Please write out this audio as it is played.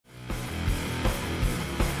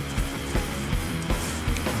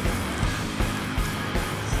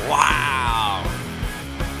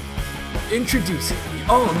Introducing the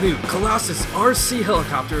all-new Colossus RC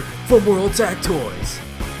Helicopter from worldtechtoys.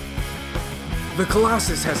 The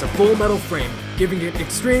Colossus has a full metal frame, giving it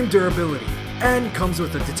extreme durability, and comes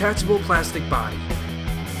with a detachable plastic body.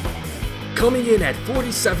 Coming in at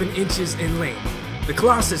 47 inches in length, the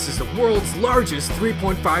Colossus is the world's largest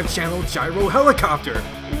 3.5-channel gyro helicopter.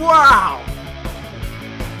 Wow!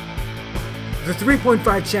 The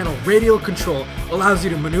 3.5-channel radial control allows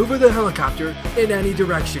you to maneuver the helicopter in any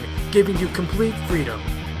direction, giving you complete freedom.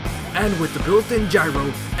 And with the built-in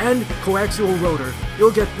gyro and coaxial rotor,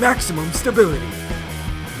 you'll get maximum stability.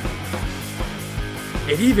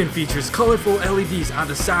 It even features colorful LEDs on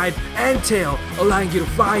the side and tail, allowing you to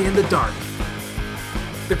fly in the dark.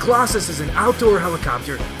 The Colossus is an outdoor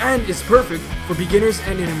helicopter and is perfect for beginners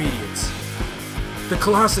and intermediates. The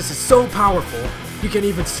Colossus is so powerful, you can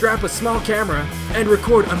even strap a small camera and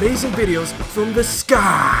record amazing videos from the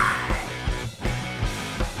sky.